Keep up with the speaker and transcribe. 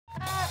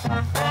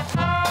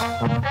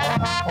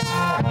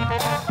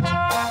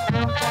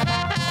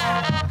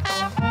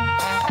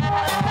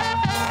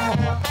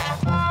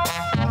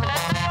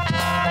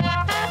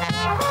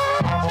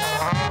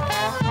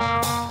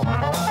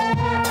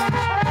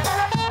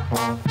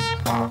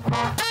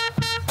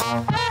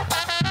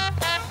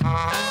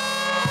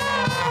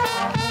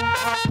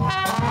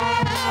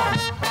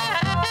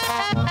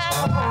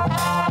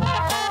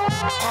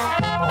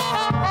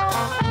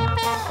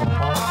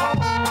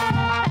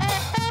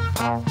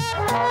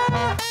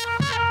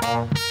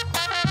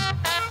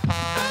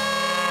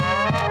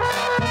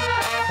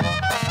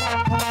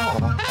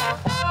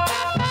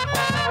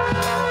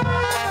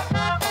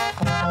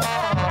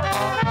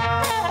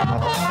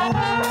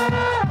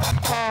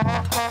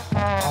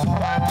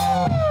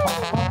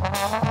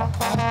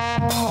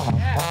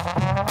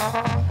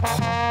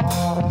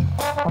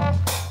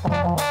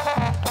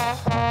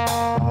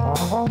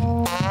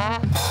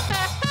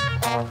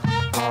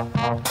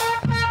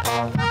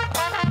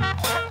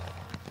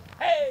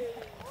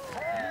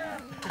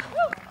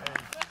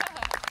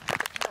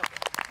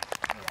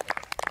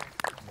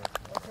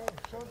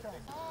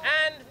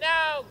And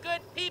now,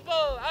 good people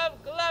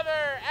of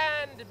Glover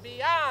and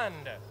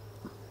beyond,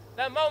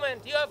 the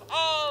moment you have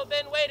all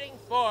been waiting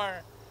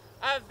for,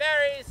 a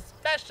very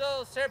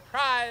special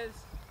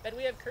surprise that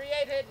we have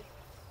created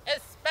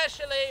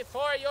especially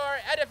for your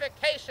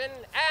edification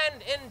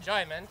and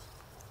enjoyment.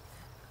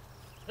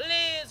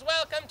 Please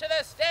welcome to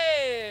the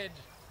stage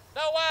the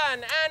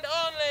one and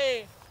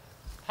only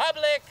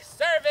public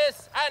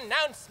service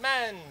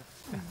announcement.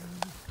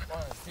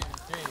 1, 2,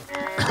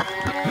 3.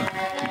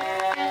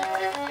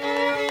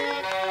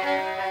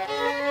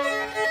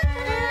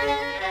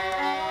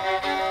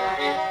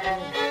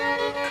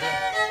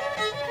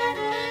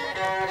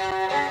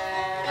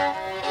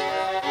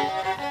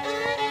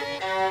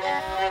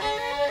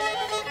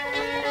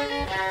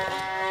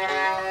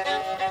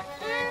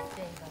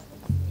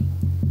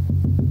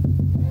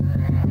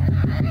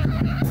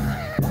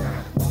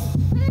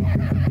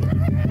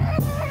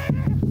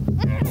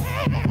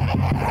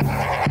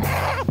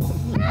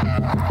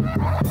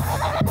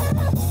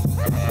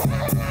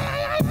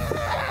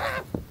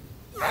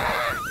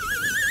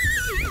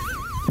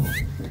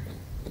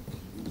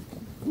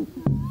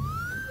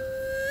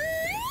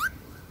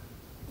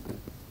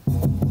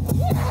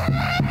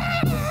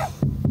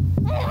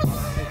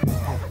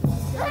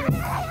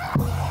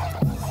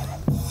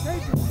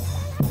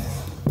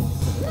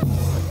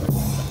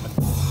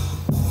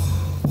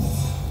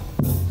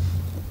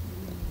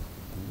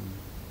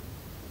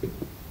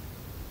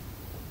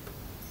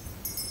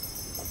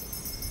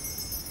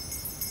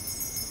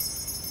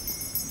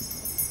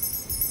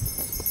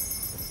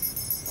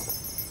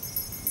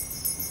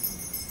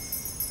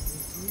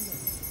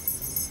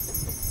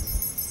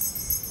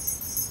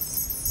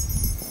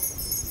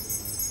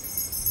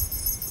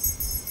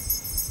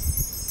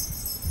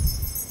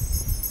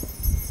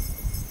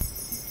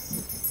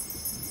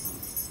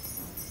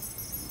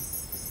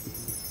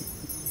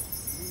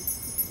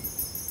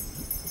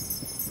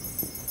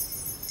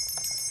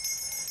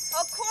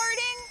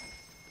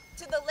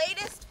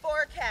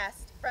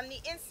 From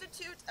the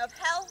Institute of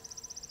Health,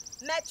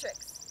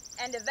 Metrics,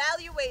 and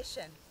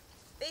Evaluation,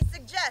 they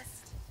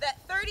suggest that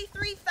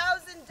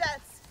 33,000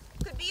 deaths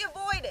could be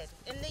avoided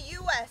in the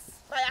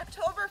U.S. by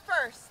October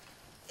 1st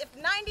if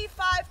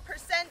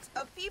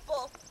 95% of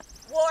people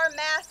wore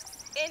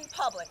masks in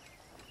public.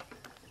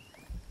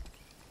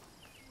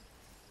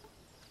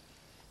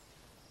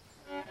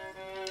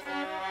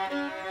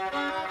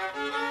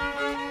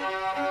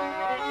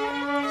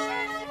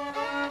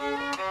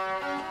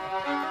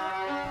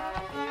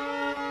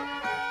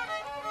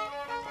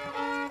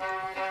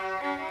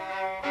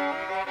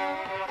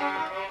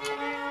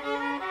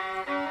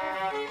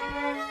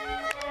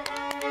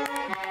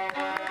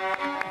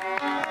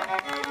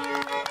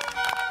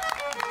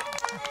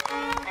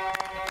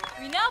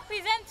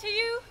 Present to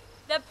you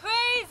the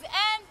Praise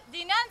and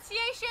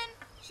Denunciation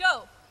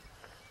Show.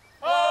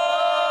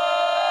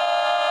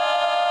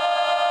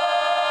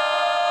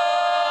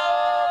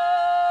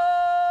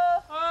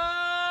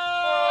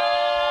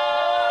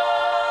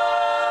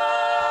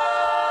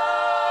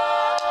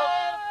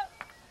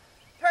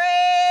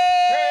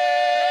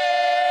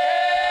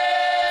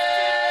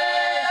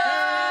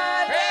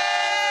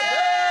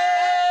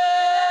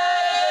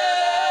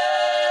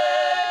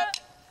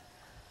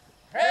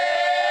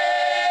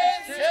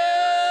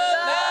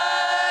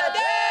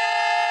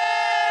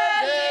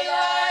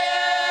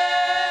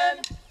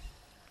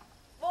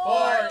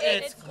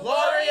 Its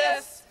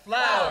glorious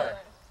flower.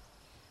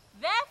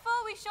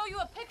 Therefore, we show you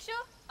a picture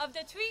of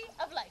the tree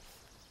of life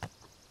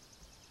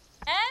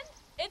and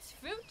its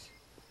fruit,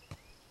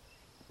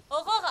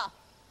 Aurora,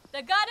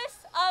 the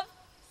goddess of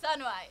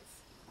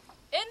sunrise,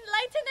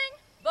 enlightening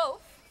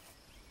both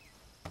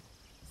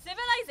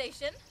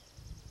civilization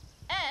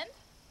and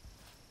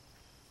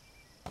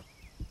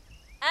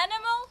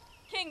animal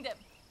kingdom.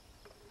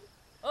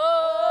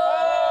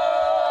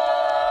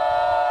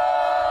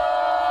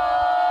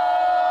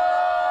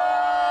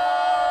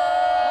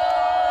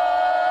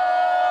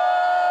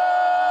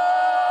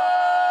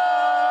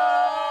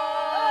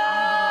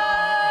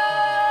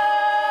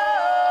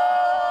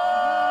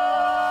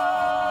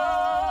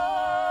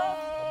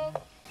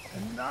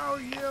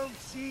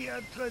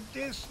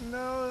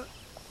 traditional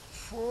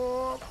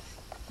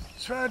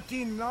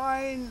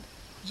 439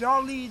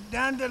 jolly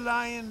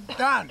dandelion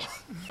dance.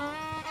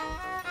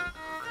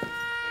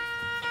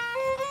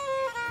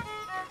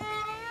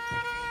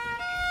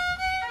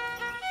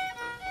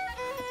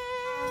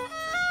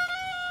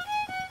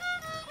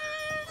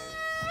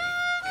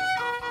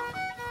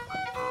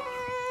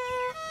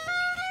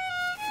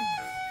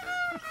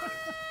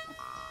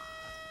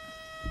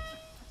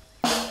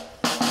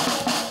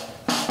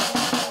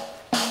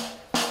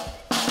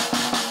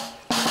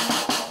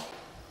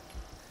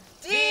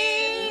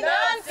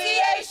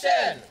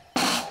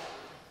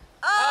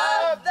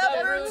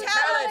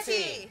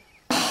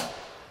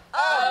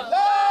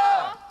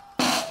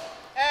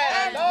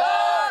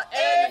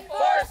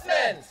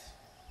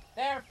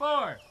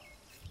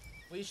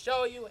 We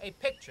show you a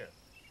picture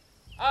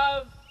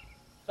of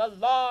the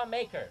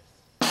lawmakers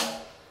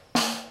and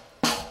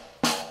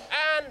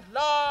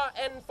law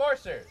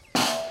enforcers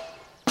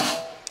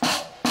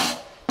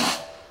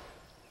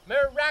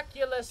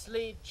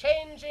miraculously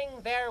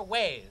changing their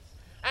ways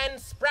and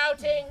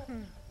sprouting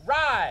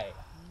rye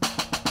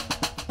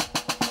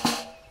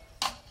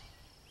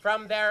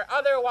from their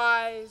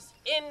otherwise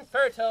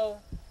infertile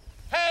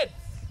heads.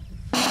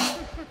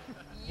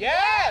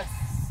 Yes!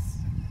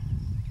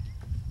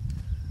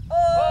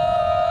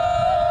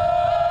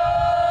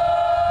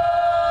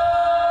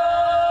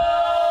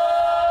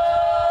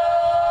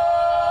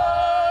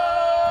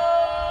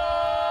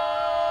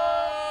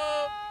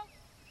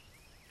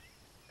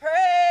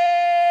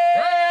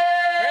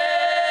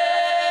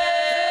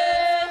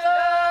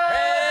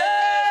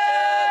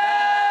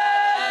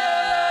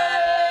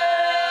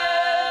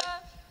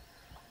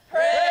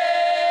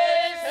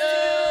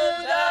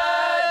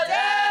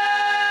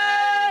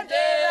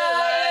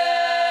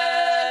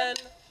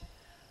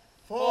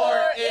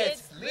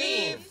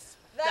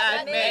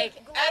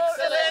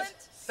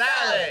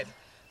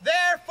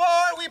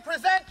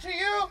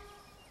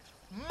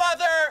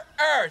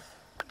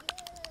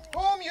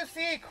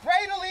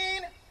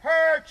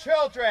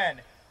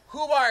 Children who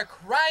are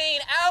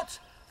crying out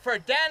for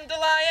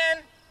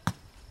dandelion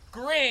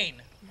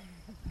green.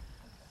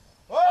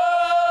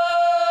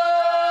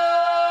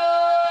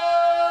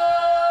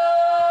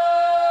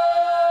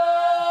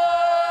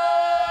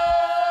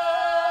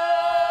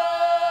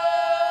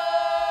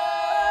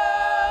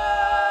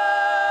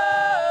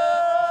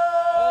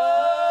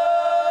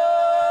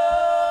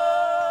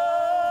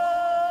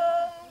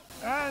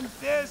 And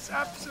this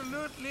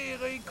absolutely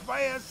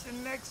requires the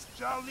next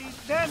jolly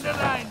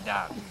dandelion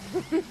dance.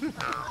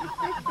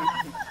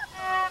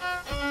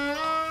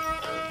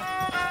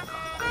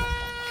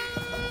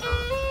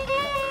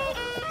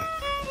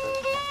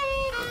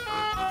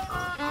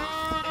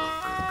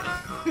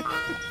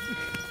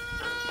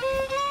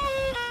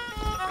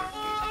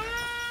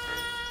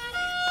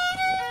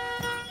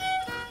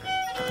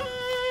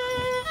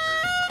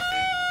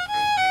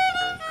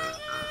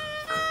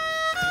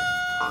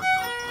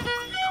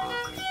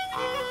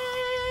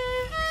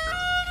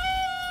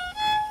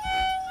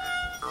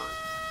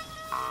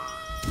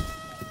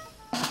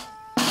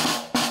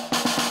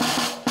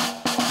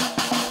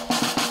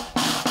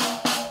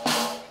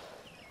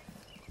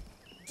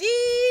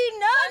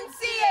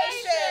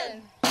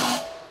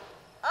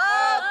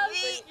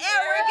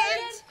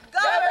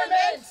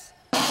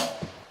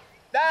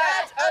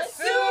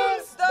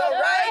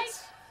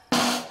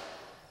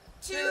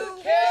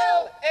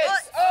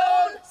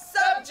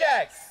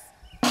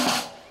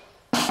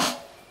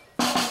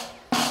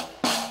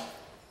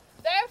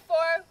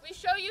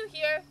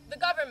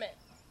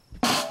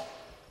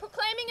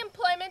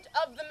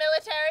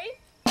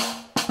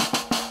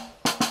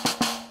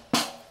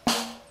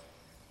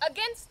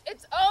 Against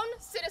its own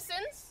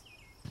citizens,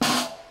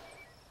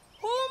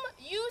 whom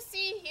you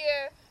see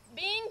here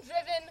being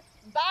driven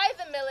by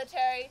the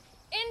military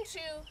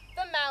into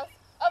the mouth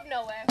of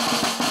nowhere.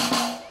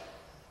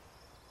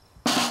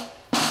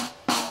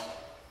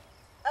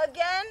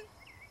 Again,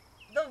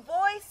 the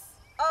voice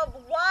of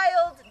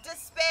wild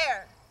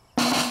despair,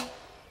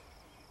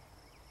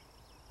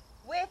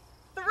 with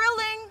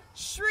thrilling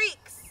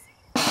shrieks,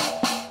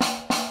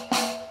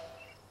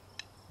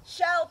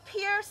 shall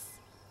pierce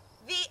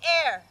the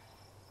air.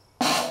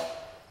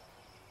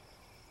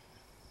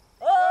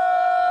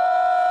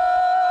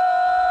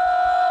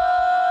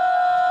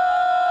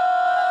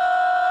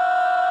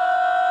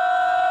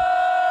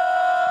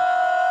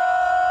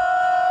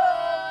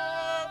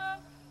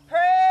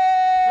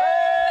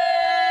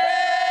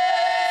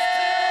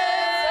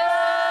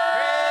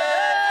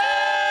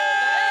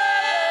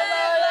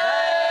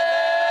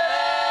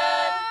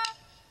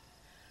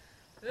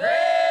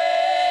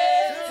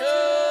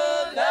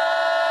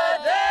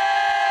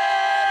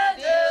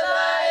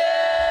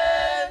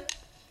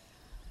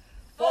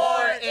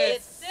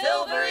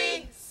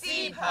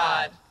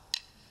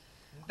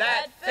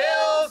 That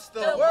fills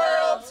the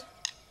world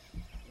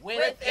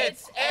with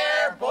its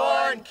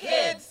airborne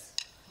kids,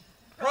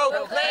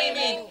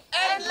 proclaiming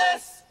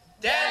endless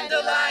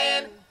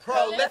dandelion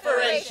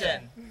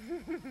proliferation.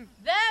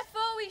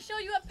 Therefore, we show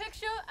you a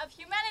picture of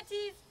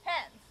humanity's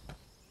hands.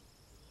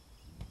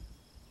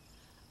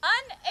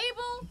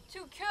 able to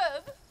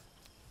curb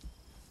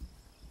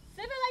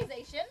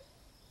civilization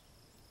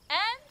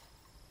and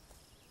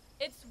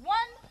its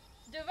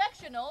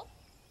one-directional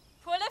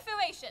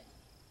proliferation.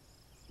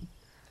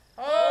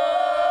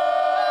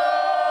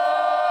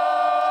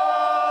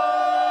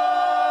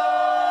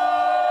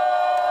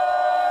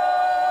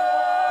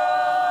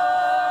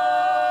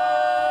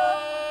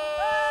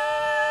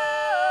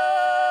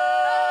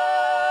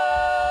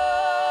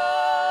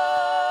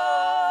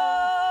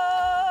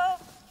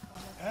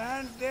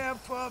 And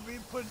therefore we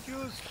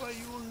produce for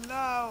you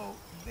now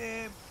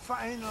the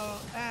final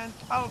and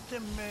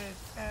ultimate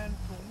and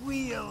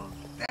real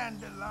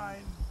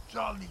dandelion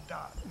jolly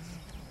dance.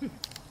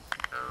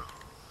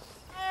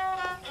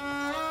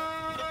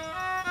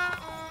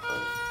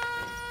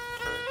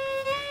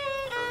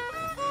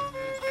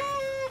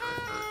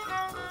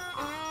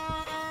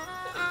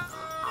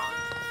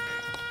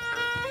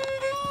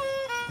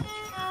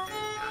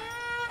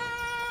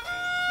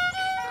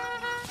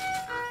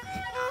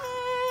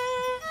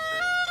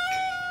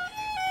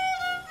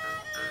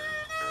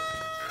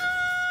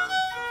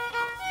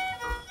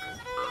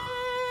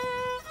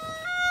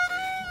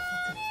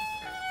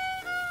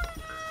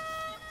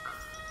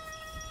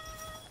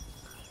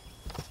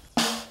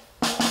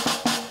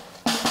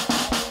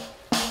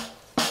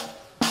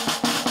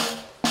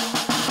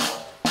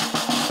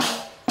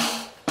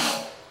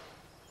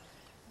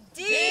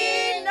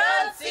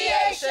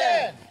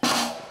 Denunciation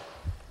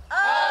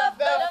of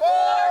the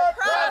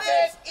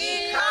for-profit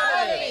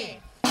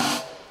economy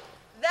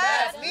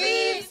that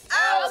leaves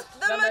out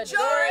the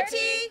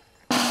majority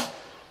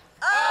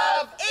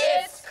of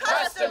its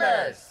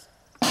customers.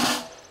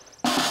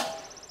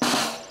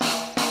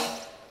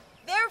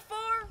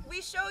 Therefore,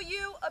 we show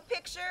you a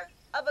picture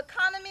of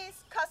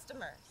economy's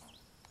customers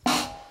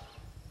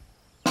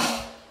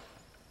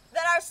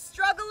that are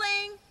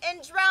struggling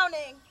and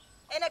drowning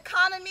in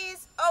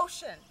economy's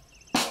ocean.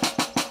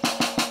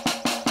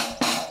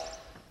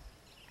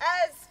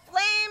 As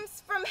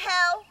flames from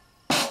hell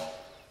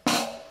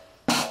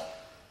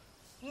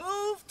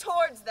move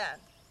towards them.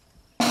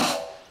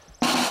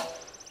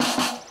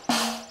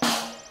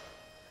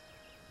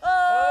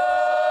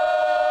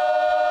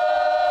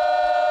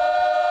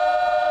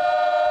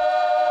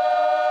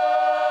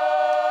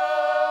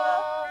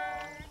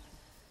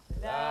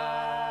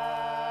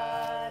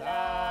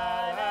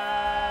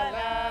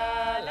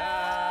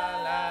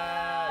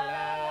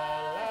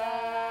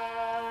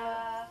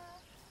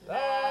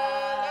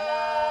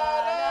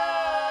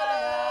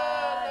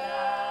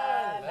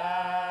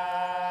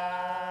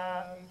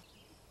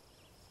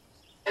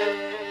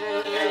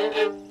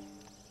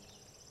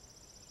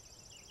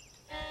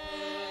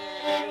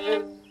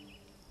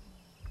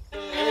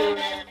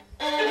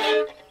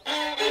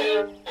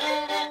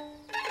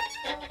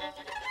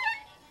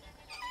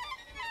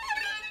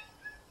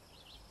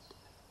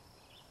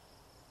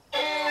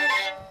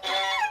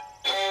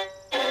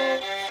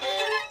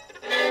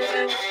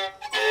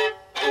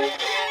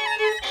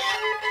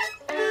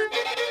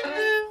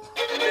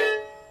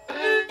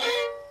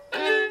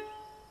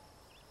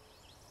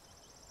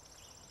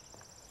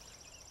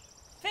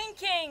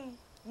 Thinking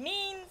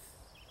means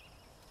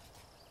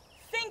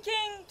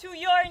sinking to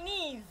your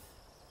knees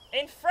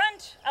in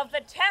front of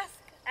the task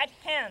at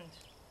hand.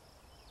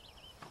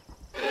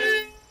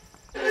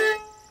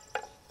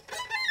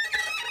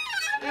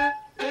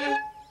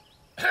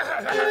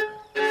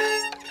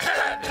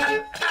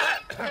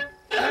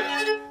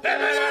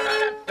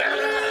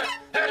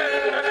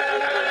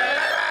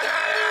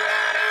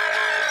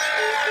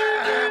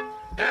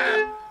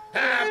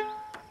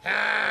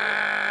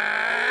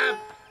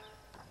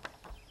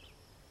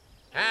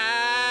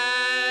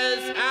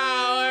 As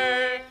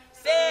our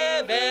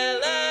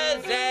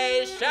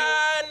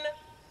civilization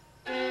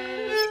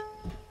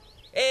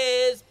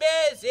is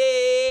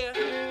busy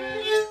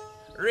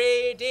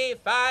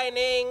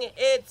redefining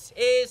its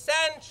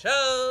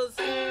essentials,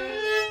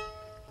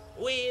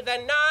 we the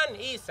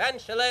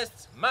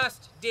non-essentialists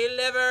must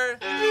deliver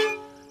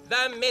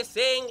the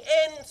missing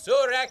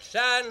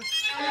insurrection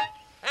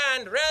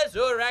and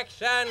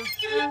resurrection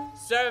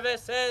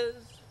services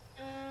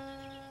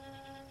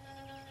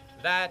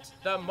that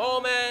the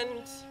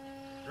moment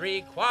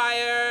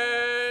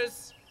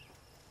requires.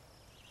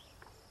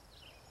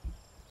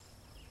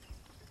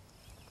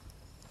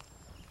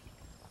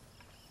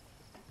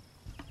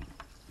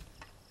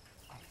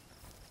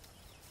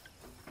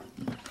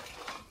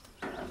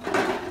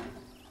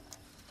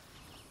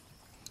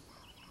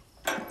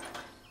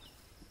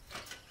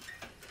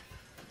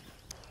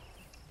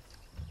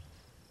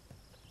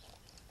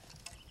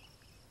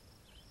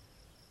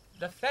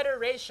 The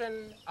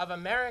Federation of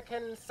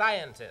American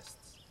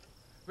Scientists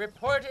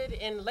reported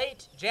in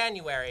late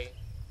January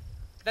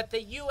that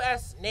the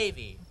U.S.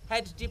 Navy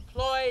had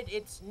deployed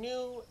its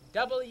new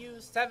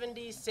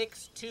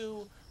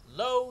W-76-2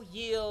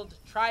 low-yield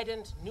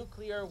Trident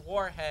nuclear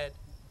warhead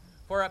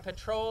for a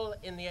patrol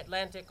in the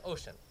Atlantic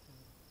Ocean.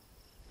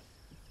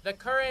 The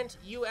current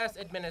U.S.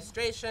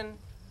 administration,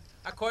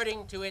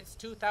 according to its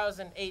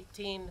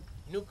 2018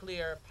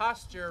 Nuclear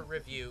Posture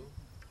Review,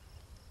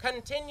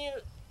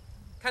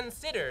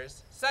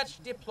 considers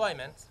such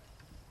deployment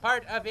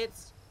part of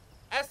its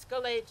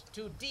escalate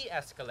to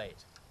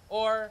de-escalate,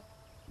 or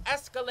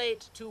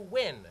escalate to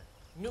win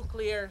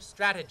nuclear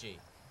strategy.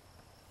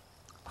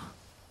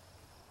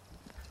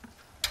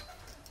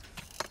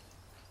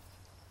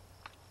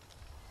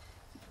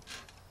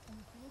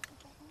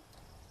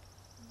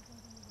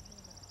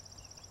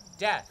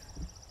 Death.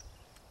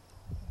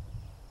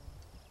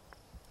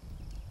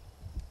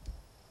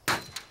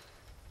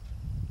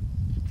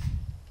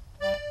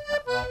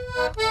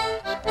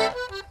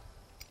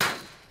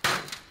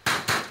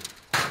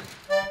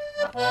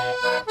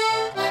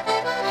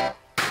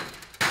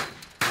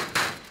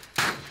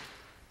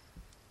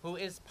 Who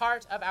is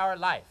part of our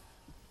life.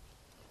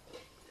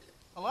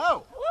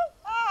 Hello.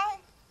 Hi.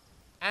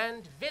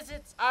 And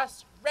visits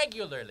us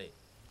regularly.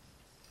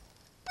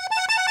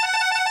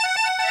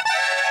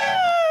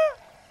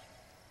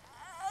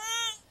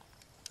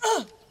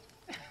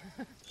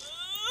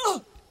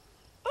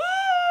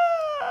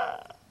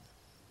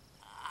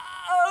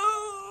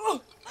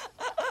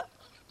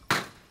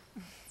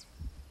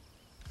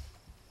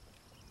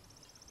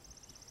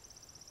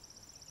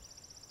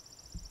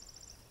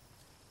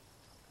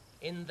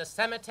 In the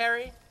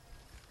cemetery,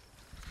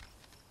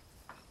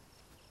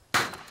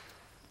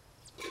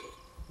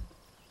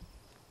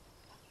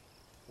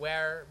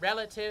 where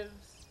relatives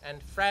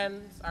and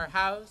friends are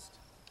housed,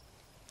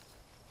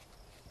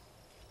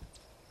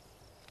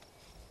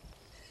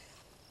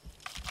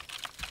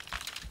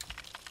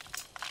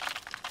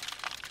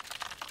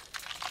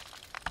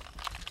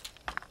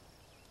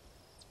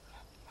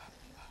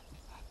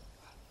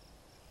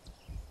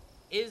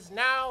 is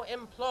now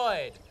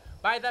employed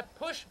by the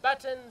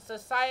Push-Button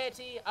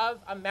Society of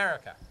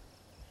America.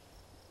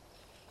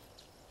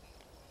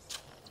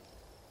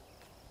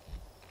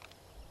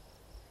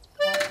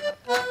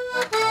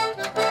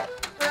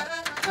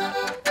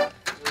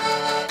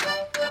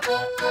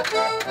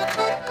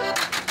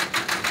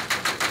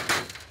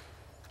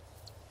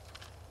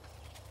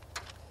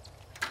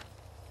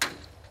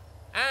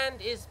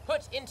 And is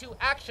put into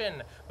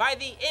action by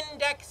the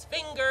index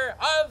finger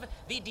of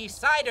the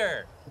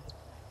decider.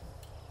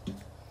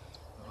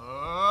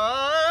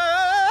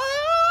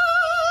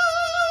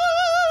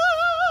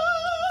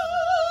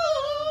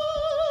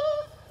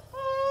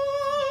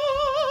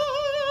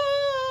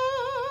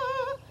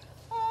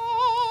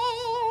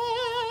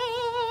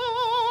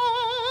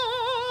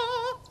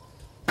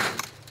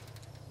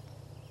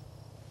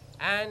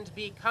 And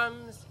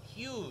becomes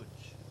huge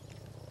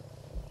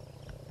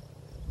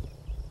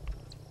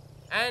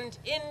and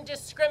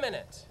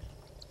indiscriminate,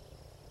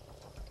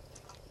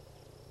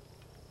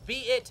 be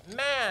it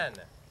man,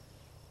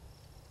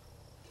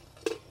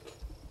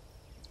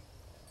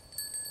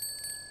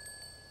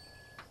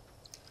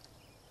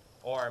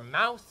 or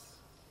mouse,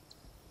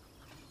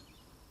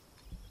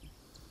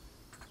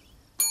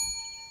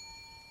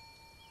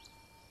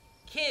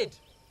 kid,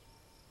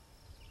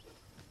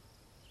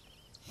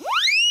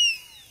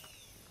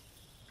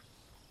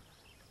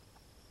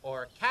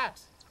 or cat,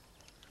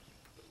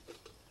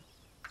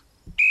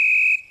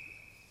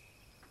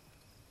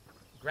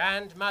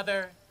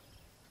 grandmother,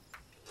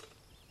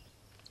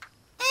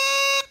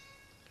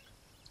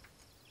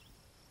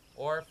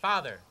 or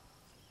father.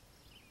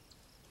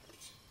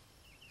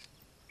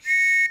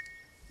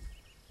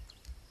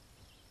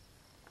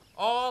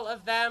 All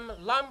of them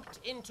lumped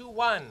into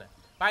one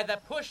by the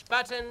push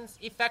button's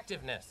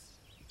effectiveness.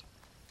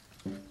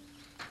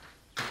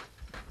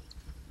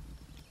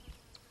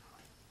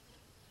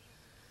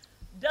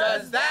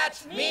 Does that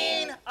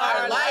mean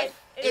our life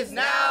is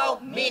now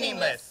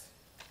meaningless?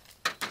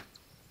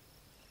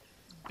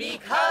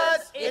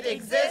 Because it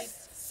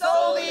exists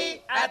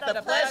solely at the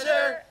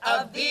pleasure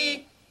of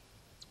the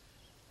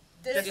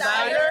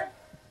decider?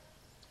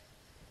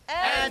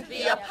 And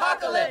the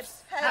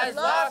apocalypse has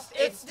lost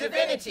its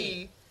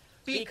divinity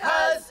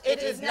because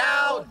it is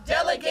now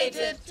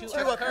delegated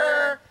to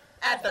occur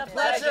at the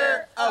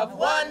pleasure of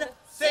one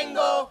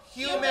single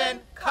human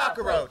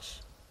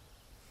cockroach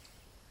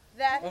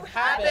That who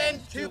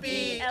happened to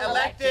be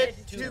elected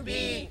to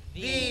be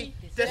the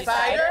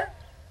decider?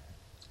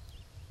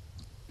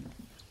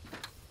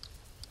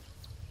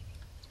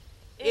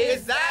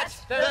 Is that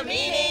the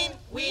meaning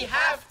we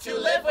have to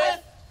live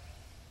with?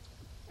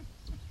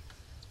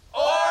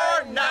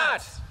 Or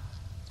not?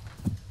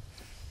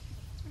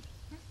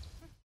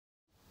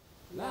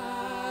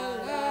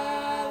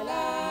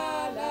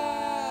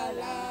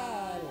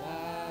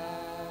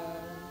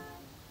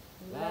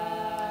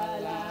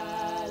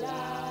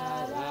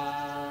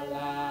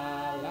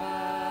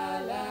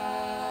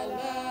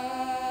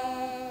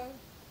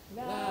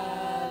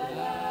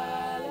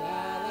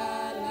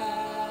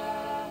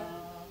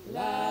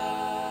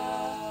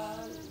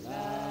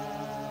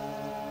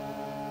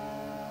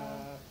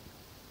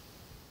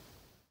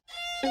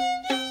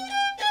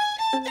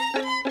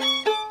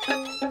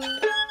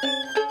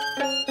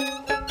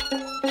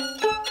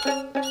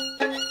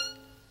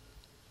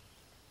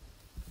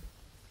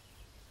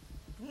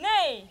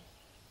 Nay,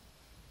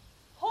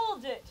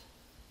 hold it.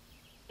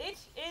 It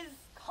is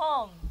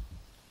come.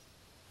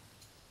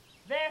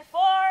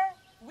 Therefore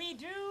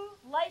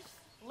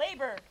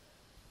labor,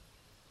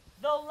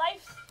 though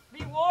life's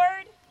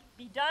reward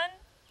be done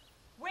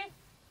with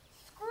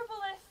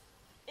scrupulous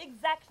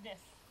exactness,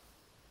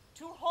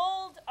 to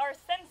hold our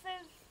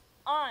senses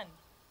on.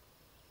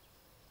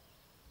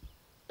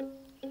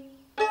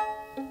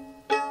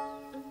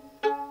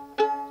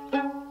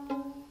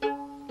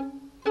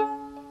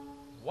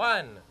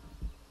 One.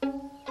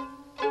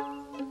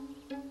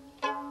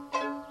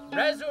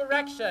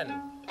 Resurrection.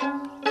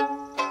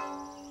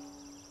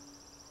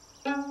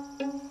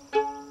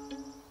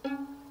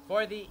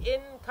 For the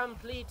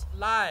incomplete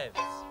lives.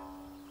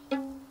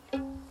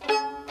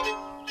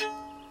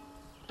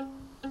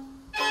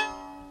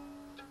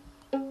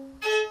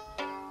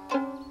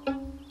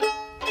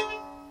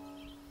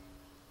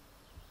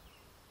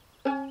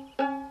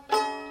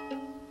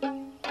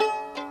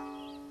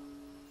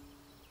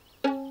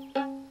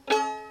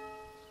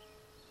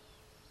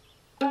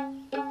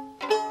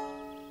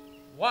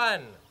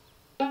 One.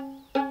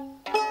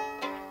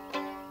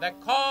 The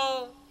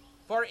call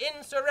for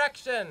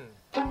insurrection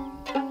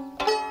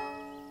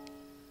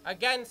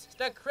against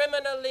the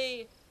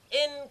criminally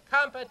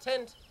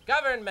incompetent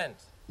government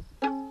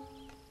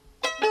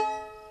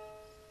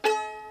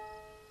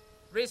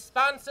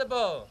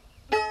responsible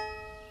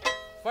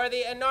for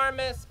the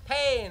enormous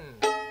pain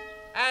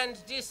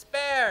and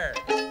despair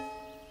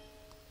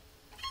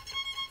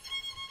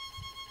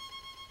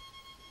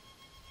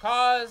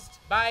caused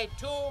by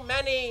too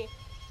many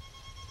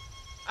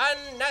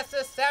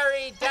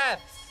unnecessary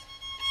deaths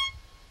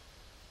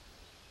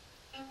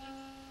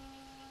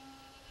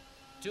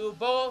to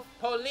both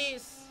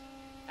police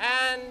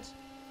and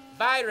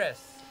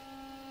virus.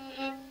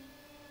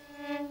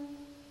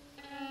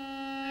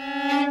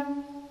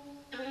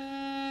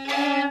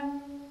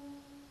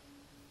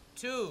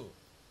 Two.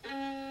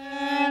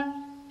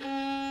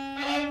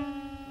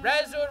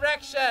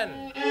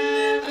 Resurrection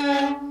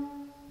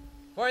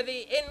for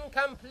the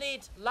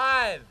incomplete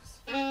lives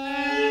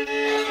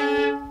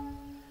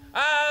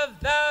of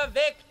the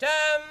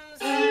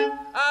victims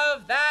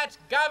of that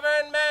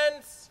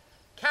government's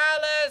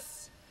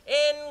callous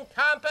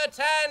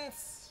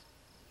incompetence.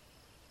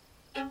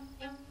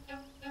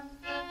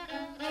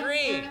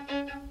 Three.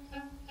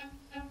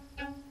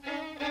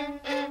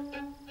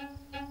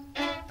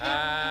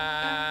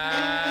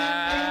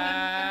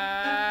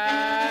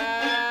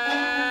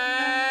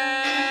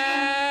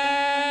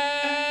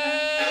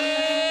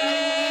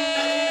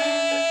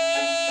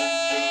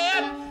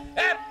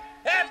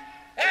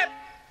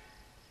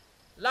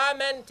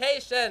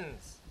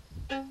 Lamentations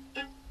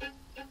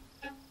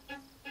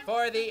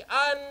for the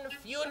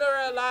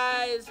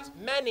unfuneralized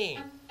many.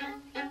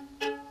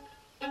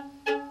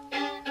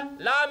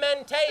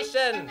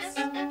 Lamentations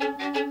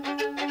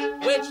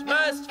which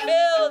must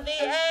fill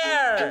the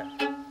air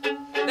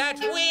that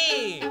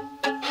we,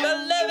 the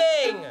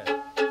living,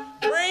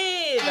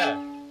 breathe.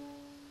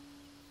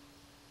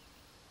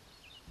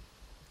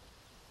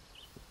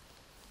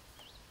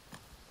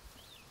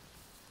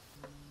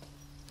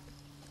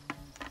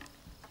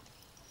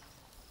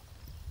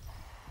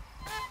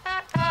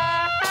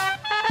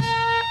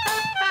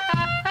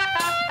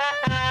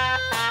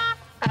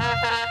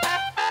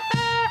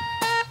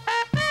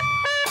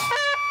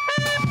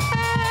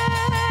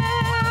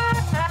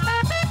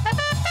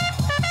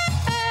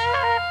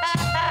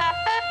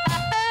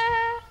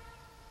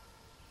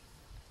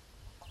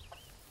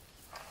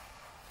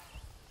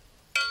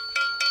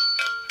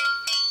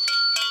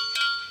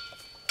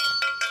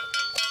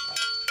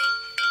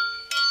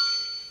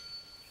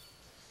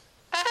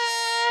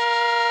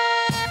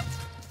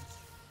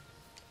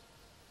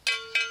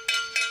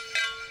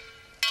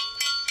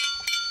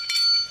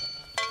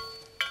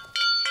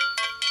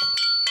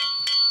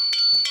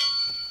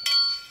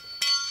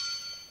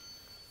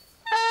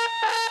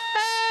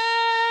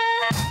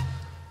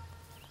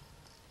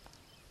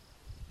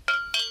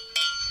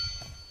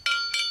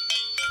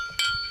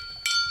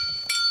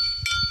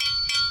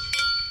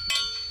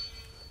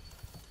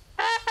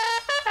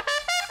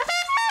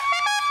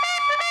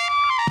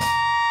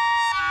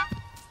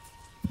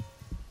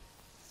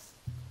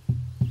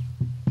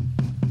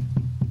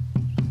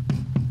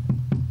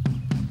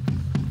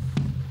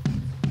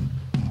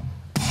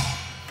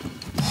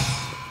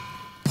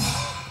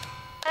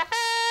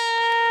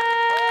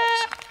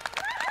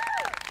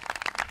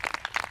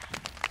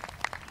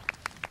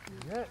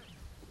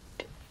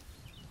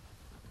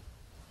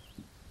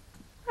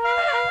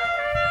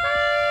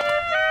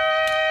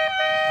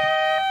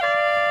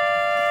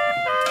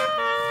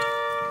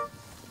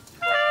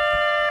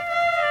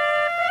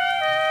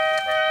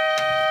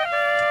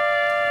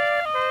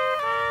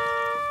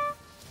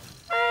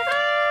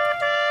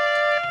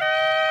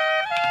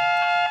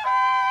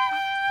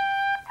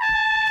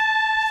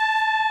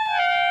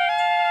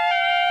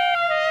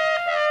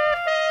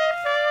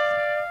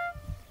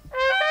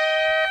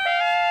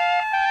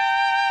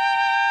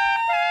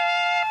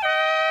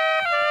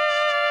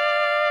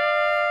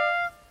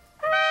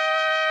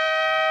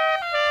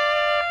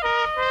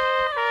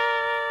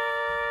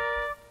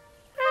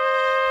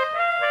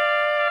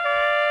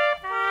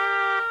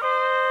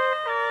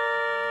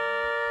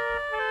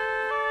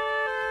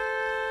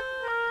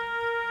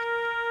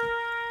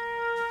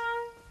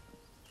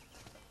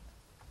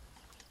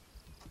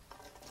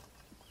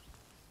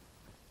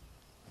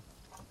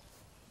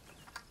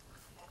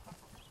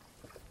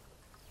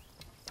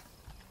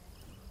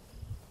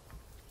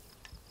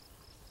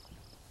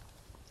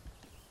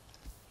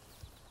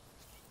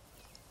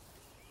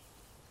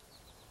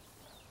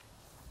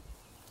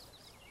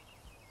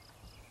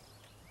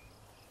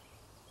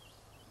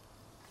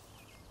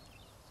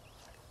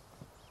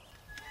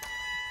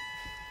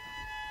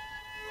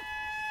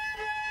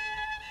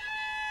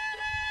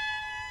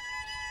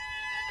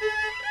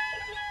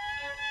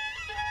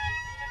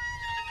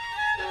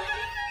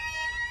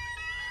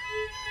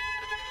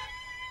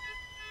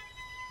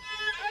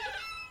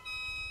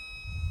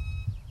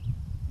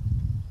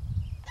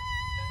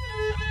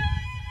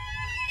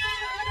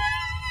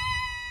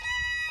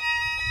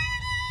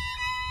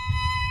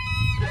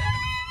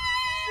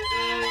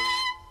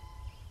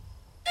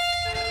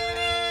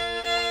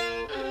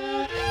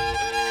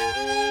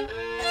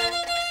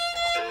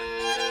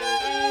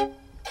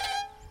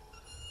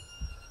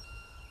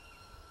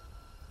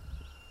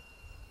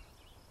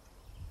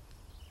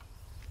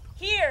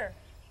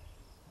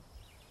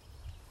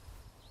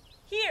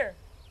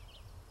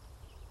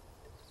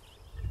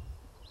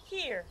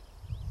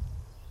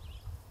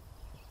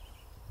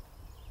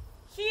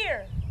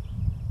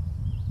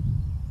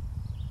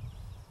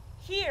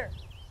 here.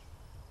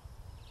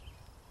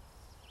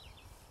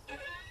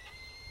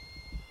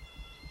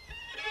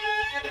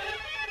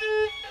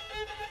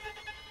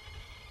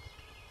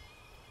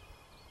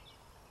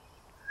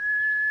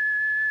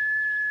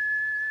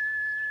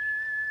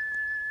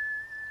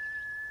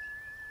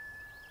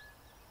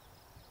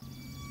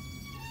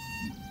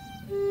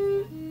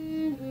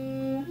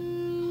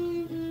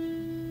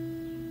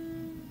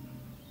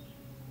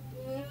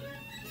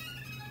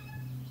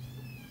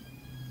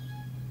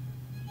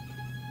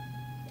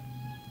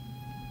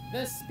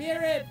 The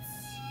spirits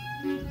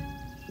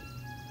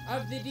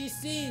of the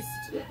deceased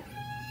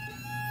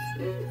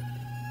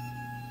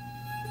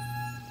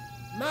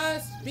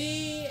must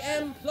be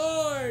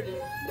implored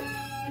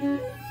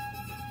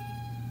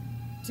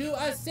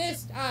to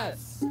assist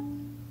us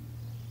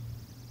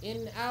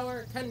in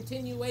our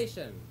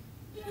continuation,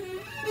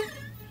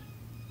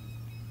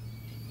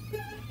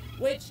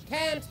 which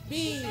can't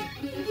be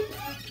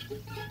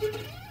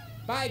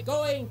by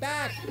going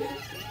back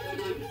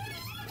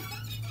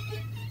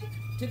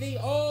to the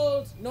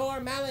old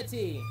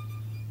normality,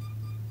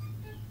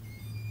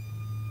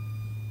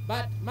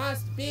 but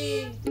must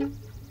be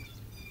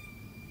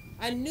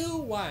a new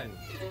one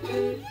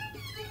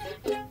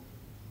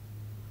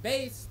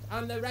based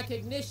on the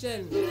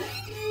recognition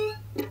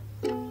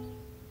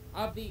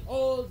of the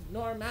old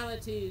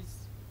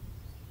normality's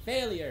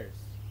failures.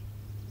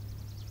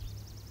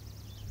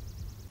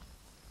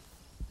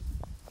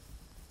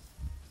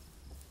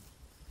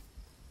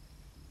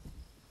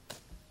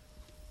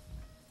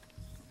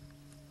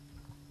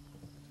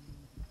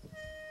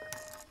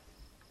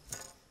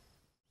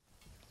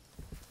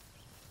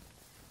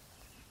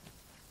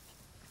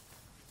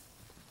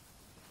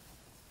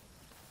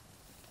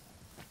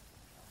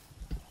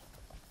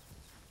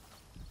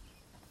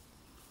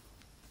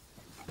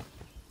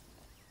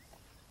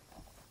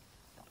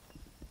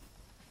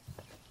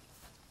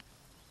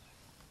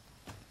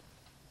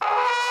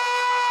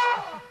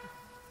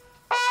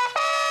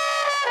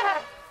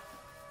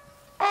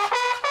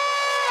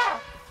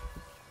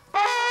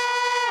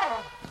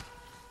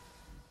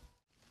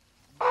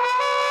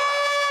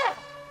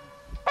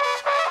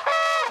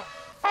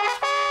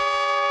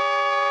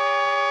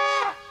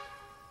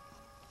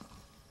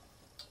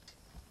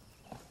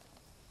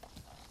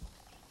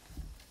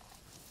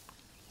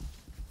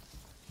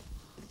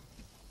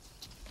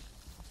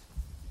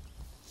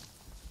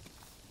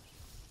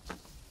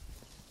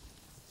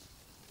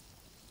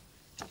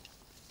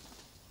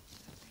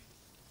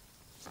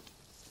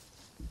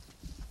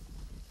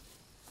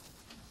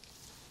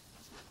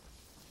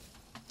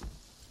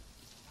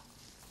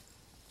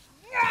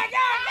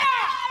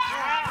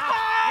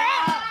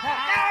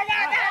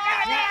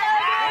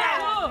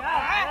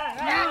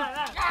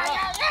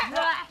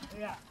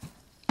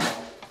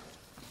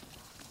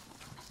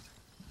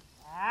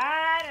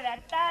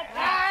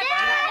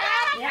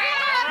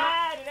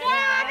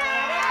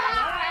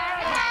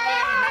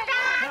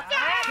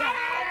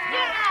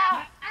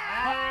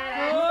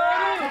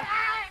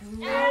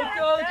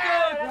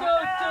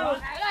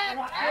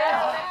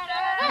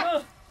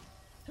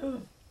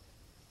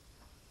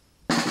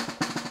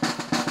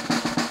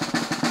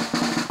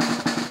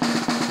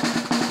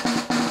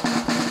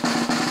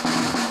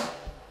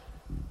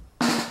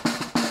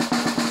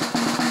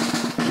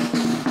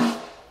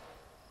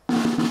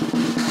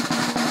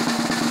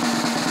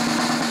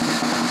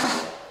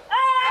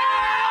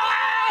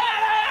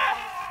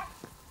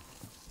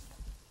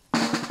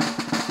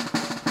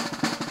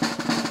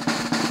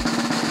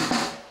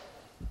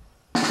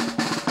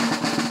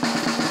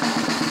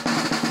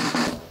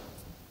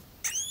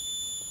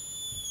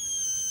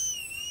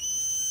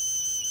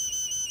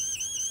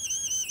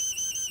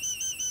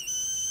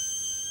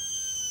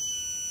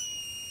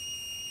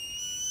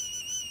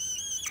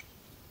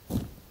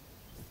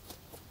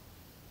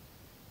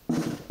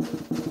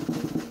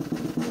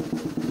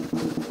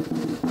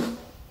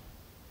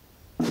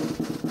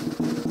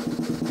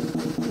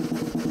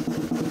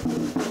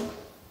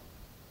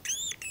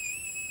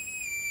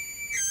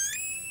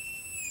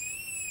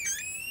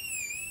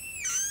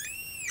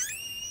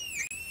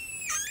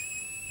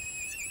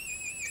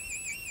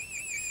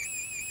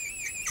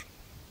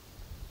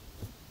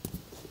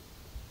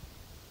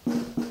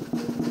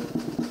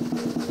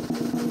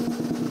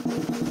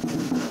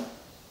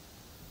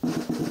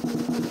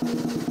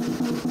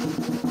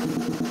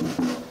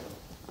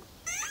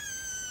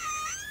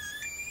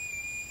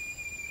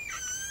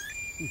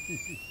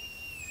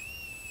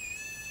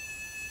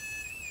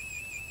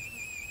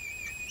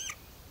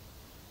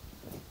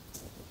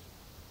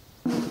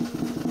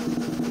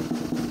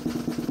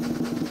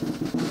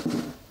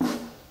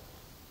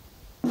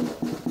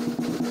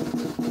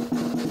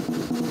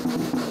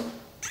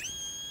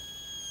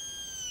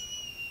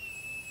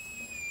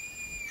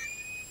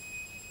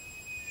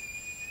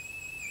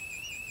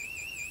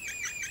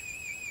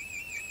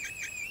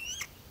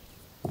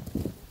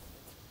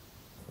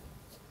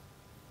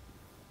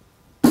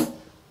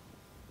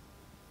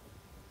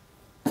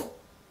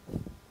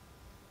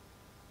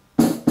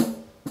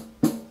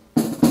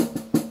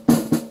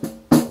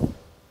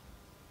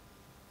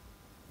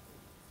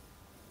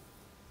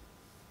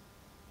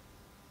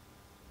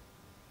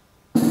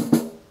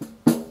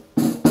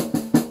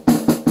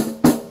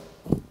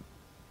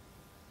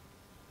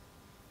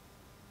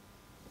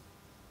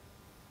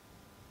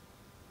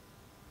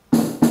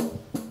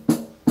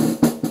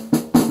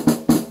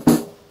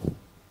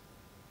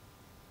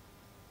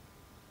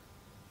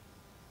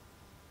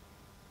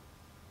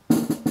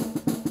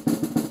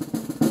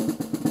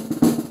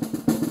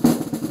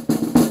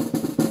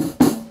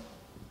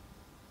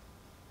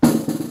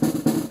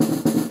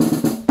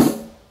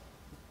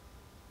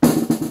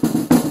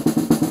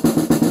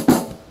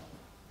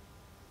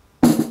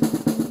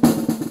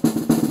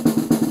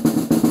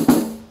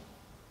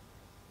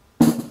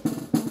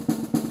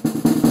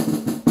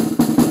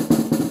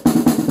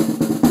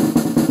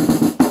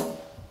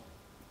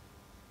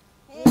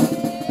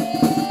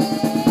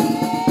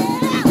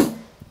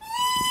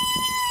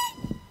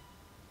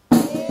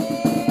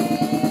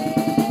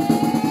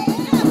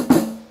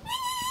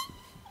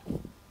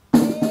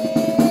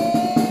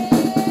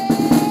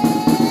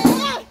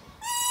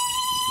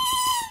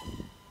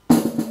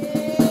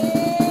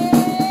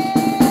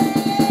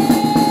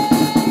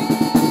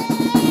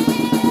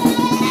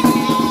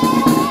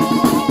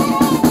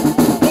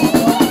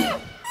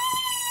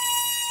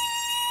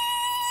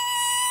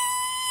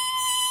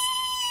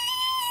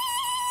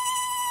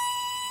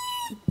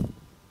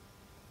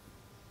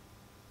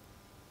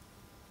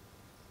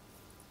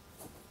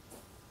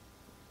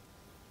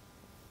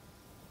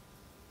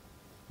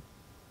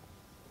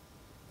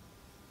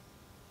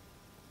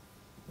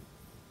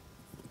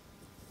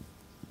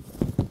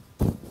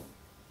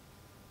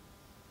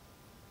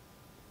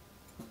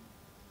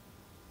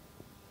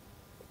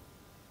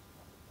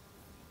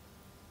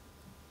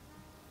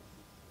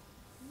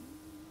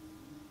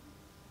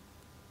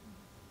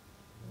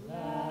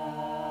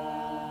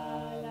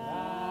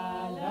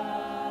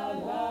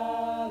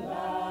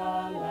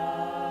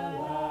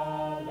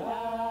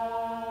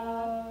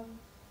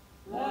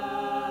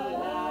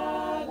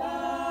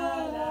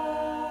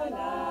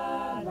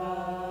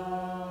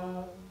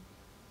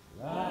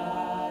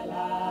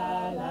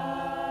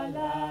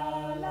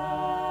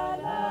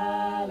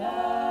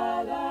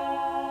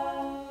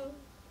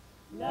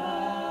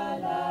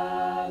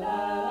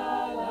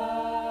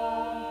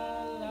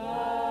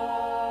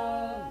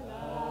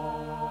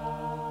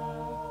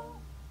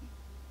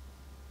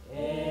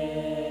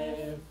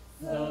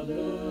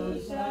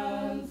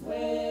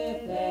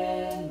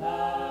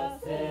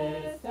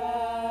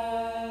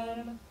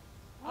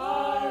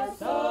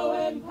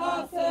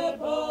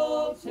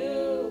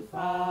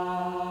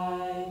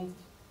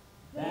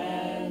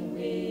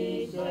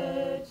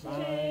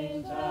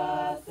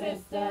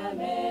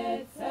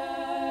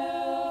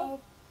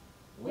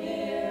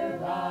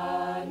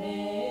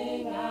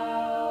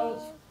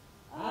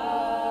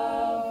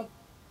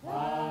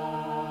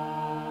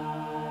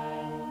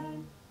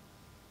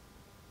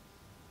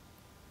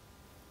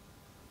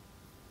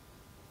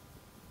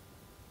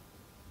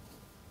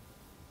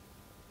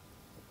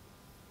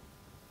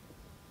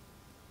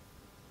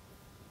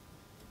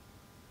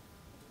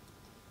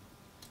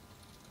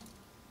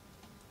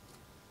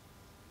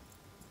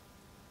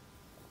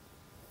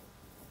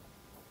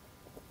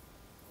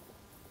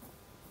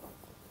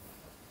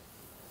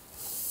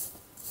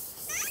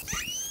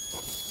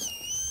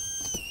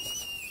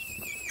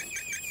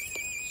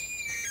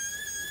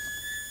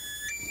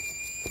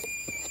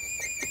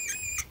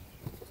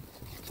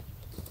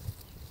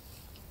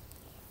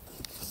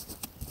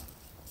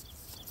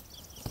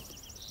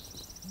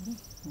 We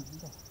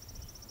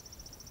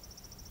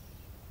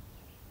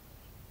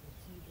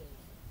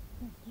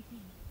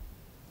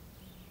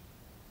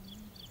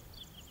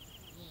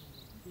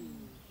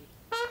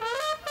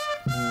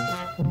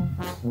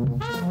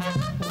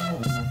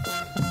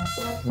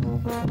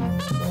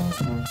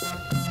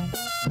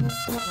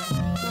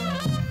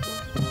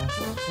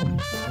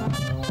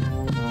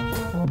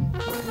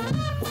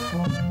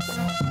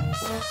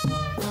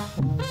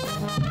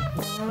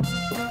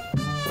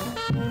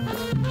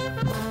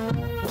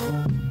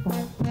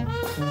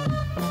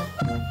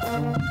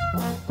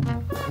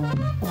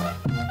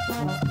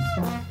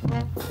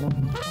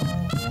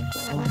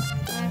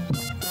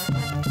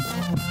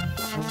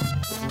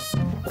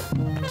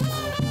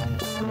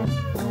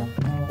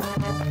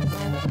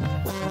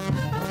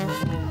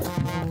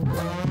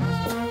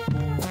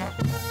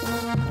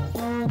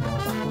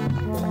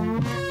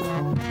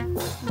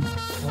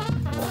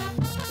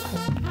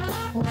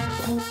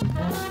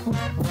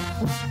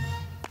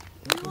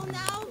will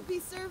now be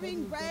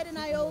serving bread and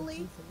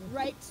aioli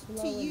right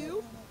to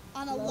you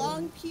on a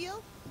long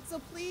peel. So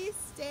please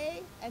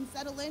stay and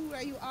settle in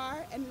where you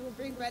are, and we will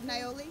bring bread and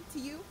aioli to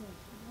you.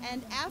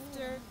 And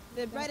after,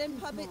 the Bread and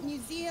Puppet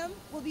Museum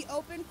will be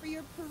open for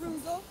your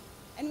perusal,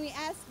 and we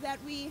ask that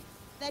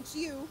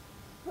you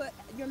put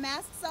your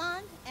masks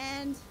on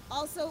and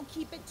also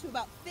keep it to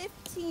about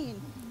 15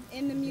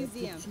 in the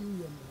museum.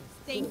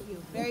 Thank you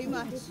very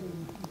much.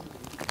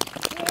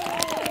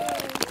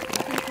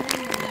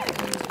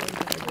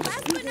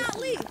 Last but not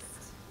least,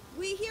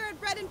 we here at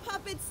Bread and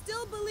Puppets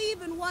still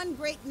believe in one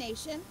great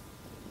nation,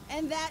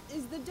 and that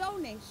is the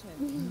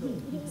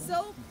donation.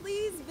 So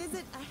please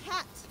visit a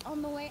hat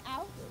on the way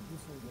out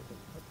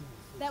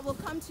that will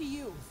come to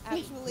you,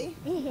 actually.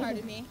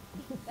 Pardon me.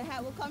 The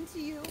hat will come to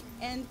you,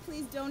 and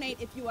please donate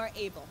if you are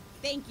able.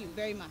 Thank you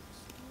very much.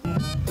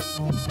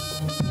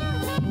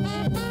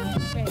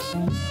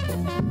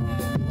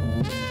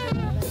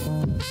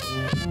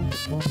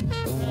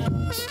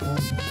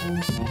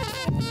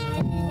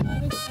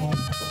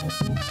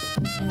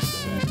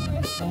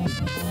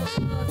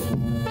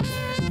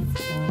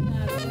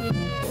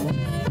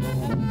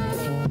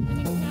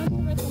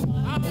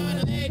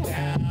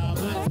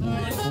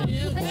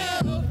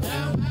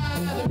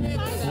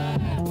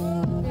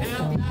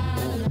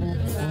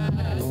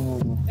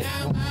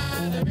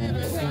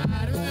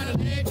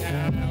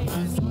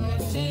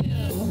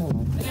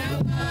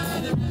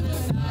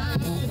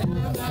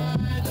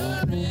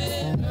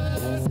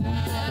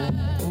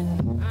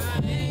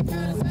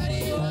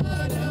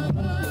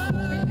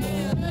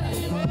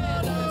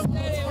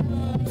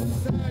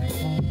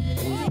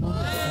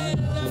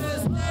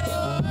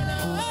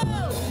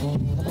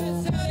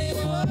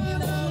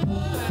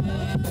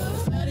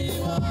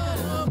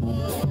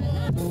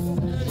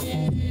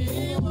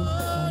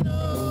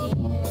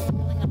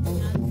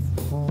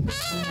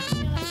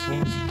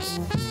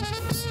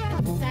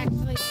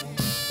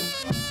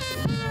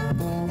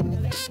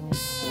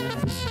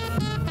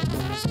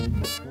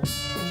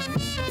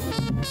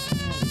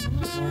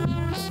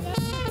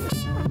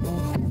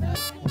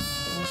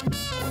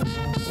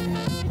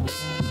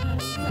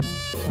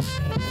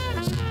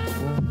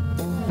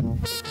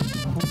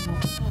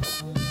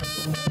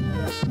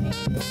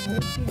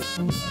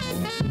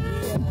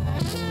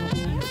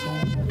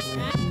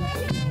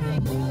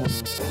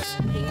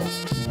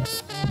 Thank you.